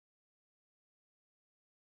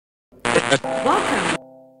Welcome.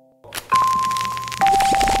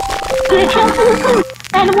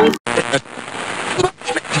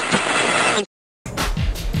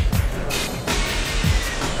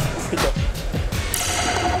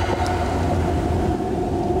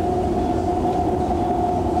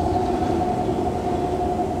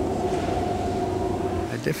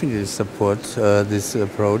 I definitely support this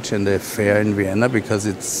approach and the fair in Vienna because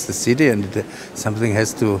it's the city and something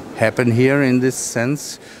has to happen here in this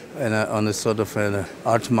sense and on a sort of an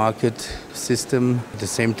art market system. At the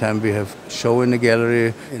same time we have show in the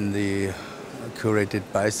gallery in the curated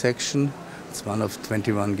by section. It's one of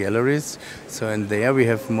 21 galleries. So in there we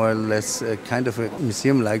have more or less a kind of a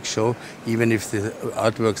museum-like show, even if the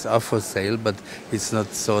artworks are for sale, but it's not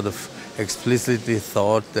sort of explicitly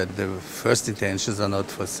thought that the first intentions are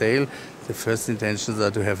not for sale. The first intentions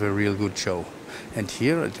are to have a real good show. And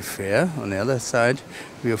here at the fair, on the other side,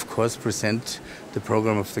 we of course present the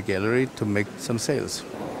program of the gallery to make some sales.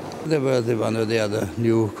 There were the one or the other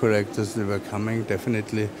new collectors that were coming,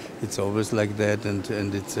 definitely. It's always like that, and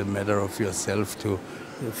it's a matter of yourself to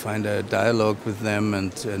find a dialogue with them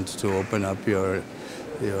and to open up your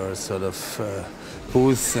sort of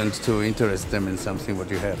booth and to interest them in something what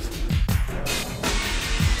you have.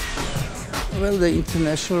 Well, the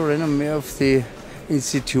international renommee of the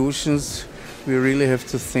institutions, we really have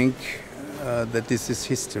to think that this is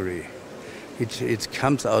history. It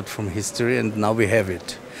comes out from history and now we have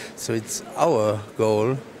it. So it's our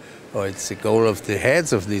goal, or it's the goal of the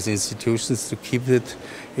heads of these institutions to keep it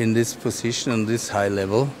in this position, on this high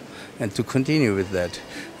level, and to continue with that.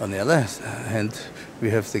 On the other hand,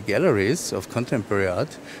 we have the galleries of contemporary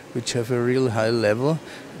art, which have a real high level,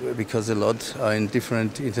 because a lot are in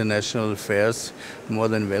different international fairs, more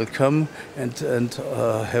than welcome, and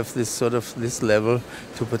have this sort of this level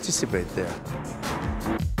to participate there.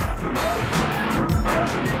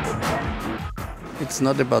 It's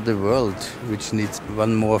not about the world, which needs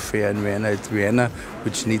one more fair in Vienna. It's Vienna,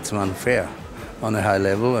 which needs one fair on a high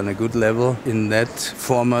level, on a good level, in that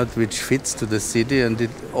format which fits to the city, and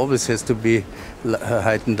it always has to be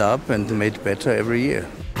heightened up and made better every year.